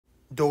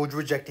Doge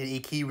rejected a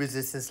key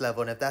resistance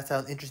level, and if that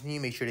sounds interesting to you,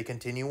 make sure to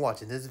continue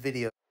watching this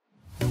video.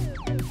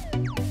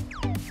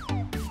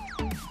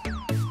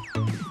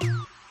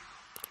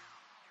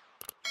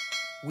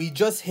 We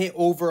just hit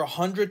over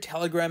 100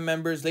 Telegram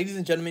members. Ladies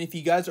and gentlemen, if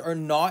you guys are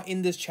not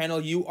in this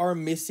channel, you are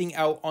missing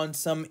out on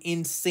some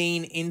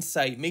insane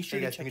insight. Make sure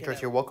to check it out.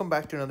 Here. Welcome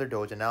back to another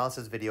Doge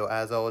analysis video.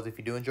 As always, if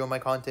you do enjoy my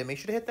content, make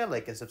sure to hit that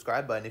like and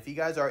subscribe button. If you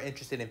guys are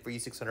interested in free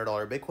 $600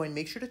 Bitcoin,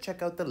 make sure to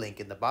check out the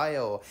link in the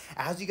bio.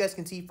 As you guys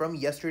can see from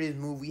yesterday's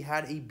move, we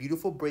had a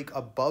beautiful break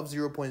above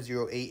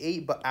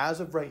 0.088, but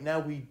as of right now,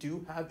 we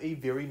do have a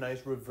very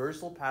nice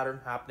reversal pattern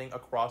happening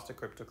across the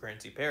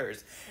cryptocurrency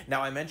pairs.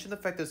 Now, I mentioned the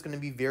fact that it's going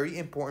to be very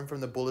important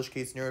from the bullish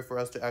case scenario for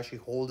us to actually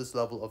hold this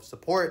level of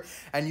support,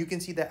 and you can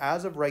see that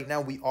as of right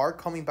now we are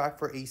coming back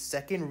for a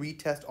second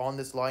retest on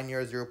this line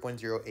near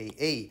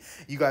 0.088.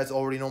 You guys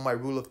already know my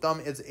rule of thumb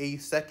is a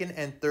second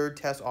and third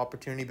test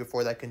opportunity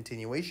before that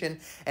continuation,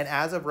 and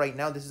as of right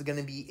now this is going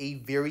to be a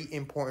very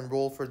important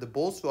role for the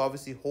bulls to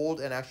obviously hold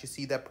and actually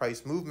see that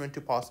price movement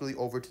to possibly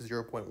over to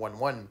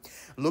 0.11.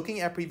 Looking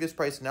at previous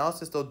price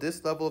analysis though,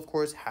 this level of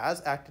course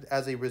has acted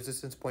as a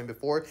resistance point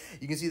before.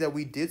 You can see that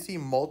we did see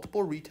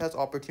multiple retest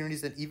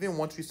opportunities, and even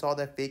once we saw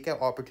that fake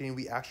out opportunity,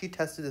 we actually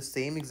tested the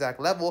same exact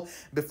level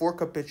before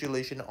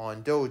capitulation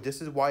on Doge.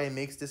 This is why it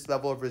makes this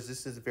level of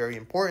resistance very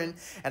important.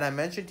 And I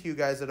mentioned to you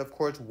guys that of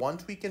course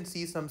once we can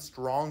see some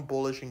strong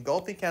bullish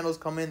engulfing candles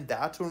come in,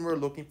 that's when we're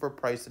looking for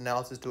price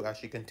analysis to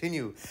actually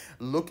continue.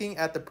 Looking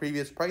at the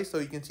previous price, so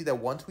you can see that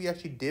once we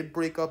actually did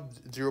break up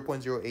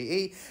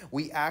 0.088,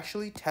 we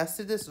actually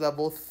tested this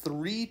level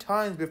 3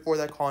 times before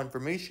that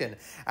confirmation.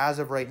 As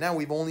of right now,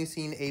 we've only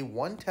seen a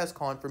 1 test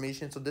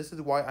confirmation, so this is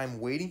why I'm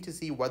waiting to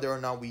see whether or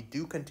not we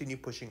do continue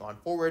pushing on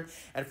forward.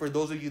 And for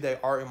those of you that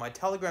are in my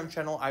Telegram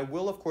channel, I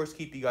will of course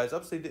keep you guys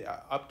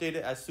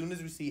updated as soon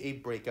as we see a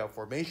breakout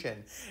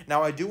formation.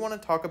 Now, I do want to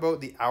talk about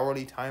the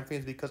hourly time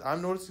frames because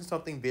I'm noticing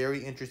something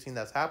very interesting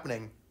that's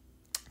happening.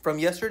 From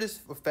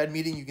yesterday's Fed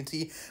meeting, you can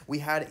see we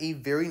had a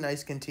very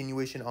nice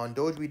continuation on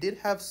Doge. We did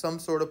have some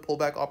sort of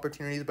pullback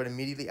opportunities, but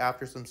immediately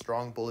after some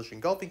strong bullish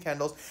engulfing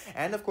candles.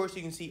 And of course,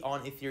 you can see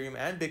on Ethereum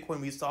and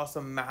Bitcoin, we saw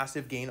some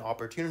massive gain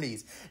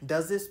opportunities.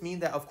 Does this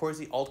mean that, of course,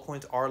 the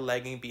altcoins are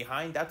lagging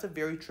behind? That's a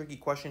very tricky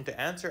question to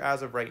answer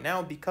as of right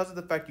now because of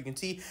the fact you can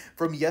see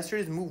from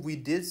yesterday's move, we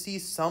did see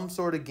some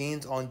sort of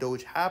gains on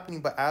Doge happening,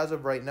 but as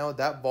of right now,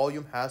 that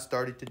volume has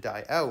started to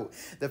die out.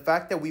 The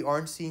fact that we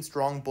aren't seeing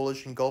strong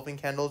bullish engulfing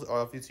candles are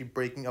obviously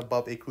breaking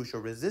above a crucial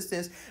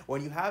resistance.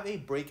 When you have a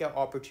breakout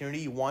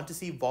opportunity, you want to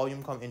see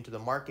volume come into the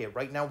market.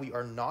 Right now, we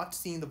are not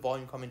seeing the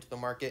volume come into the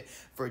market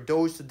for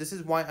Doge, so this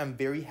is why I'm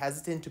very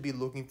hesitant to be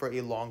looking for a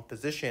long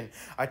position.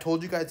 I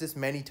told you guys this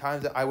many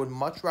times that I would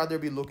much rather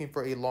be looking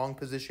for a long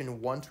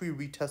position once we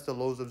retest the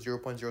lows of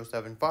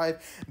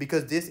 0.075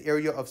 because this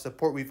area of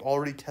support, we've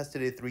already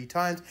tested it 3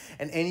 times,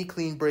 and any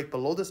clean break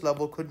below this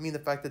level could mean the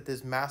fact that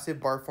this massive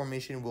bar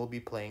formation will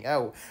be playing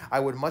out. I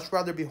would much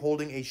rather be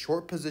holding a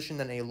short position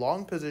than a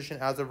long position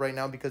as of right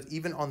now, because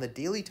even on the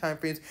daily time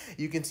frames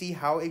you can see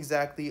how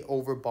exactly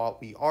overbought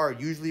we are.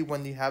 Usually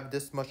when you have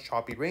this much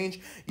choppy range,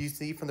 you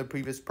see from the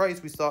previous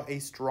price we saw a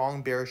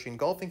strong bearish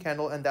engulfing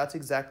candle, and that's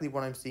exactly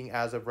what I'm seeing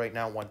as of right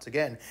now. Once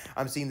again,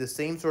 I'm seeing the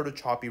same sort of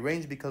choppy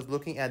range because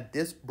looking at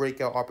this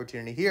breakout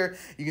opportunity here,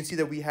 you can see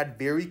that we had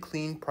very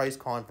clean price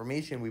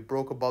confirmation. We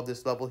broke above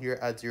this level here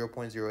at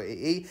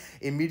 0.088,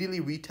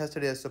 immediately retested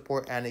it as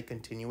support and a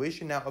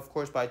continuation. Now of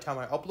course, by the time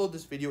I upload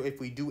this video,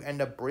 if we do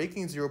end up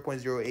breaking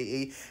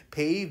 0.088,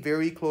 pay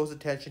very close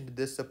attention to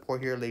this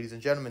support here, ladies and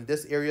gentlemen.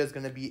 This area is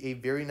going to be a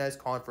very nice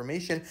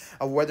confirmation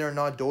of whether or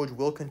not Doge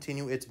will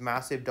continue its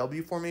massive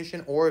W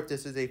formation or if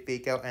this is a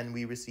fake out and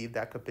we receive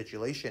that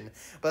capitulation.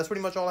 But that's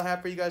pretty much all I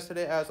have for you guys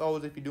today. As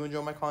always, if you do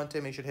enjoy my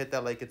content, make sure to hit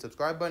that like and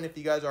subscribe button. If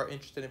you guys are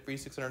interested in free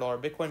 $600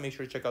 Bitcoin, make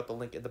sure to check out the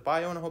link in the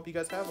bio, and I hope you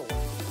guys have a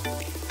one.